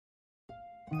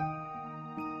I've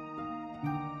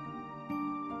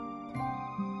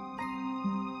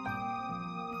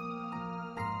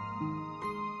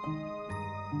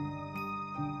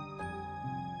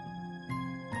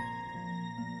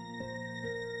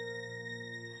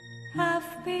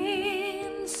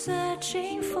been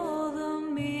searching for the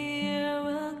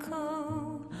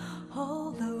miracle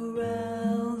all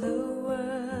around the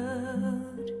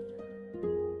world.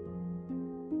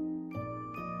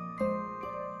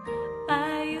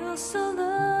 I used to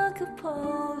look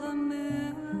upon the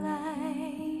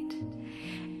moonlight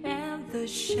and the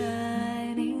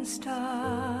shining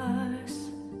stars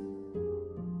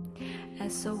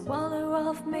as a wonder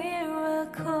of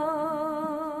miracle.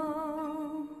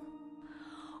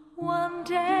 One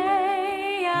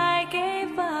day I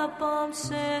gave up on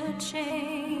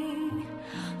searching,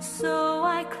 so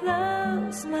I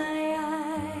closed my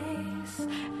eyes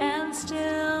and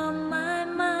still my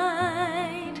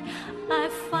mind. I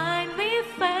finally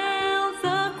found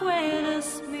the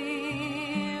greatest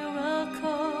miracle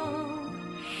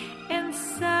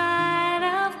inside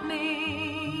of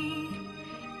me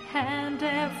and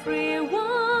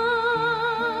everyone.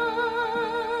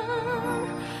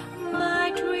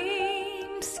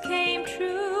 Came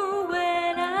true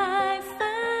when I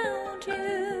found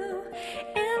you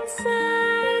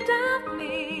inside of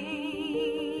me.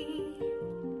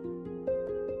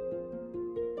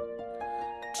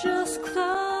 Just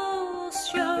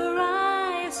close your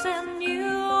eyes and you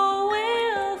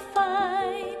will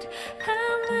find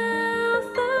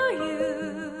another you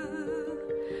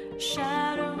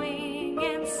shadowing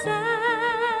inside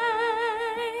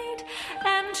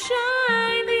and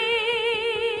shining.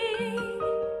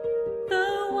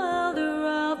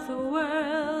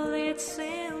 It's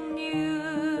in you.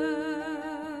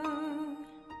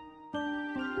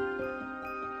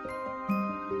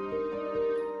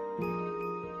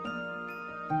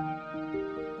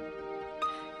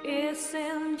 It's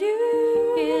in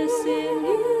you. It's in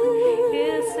you.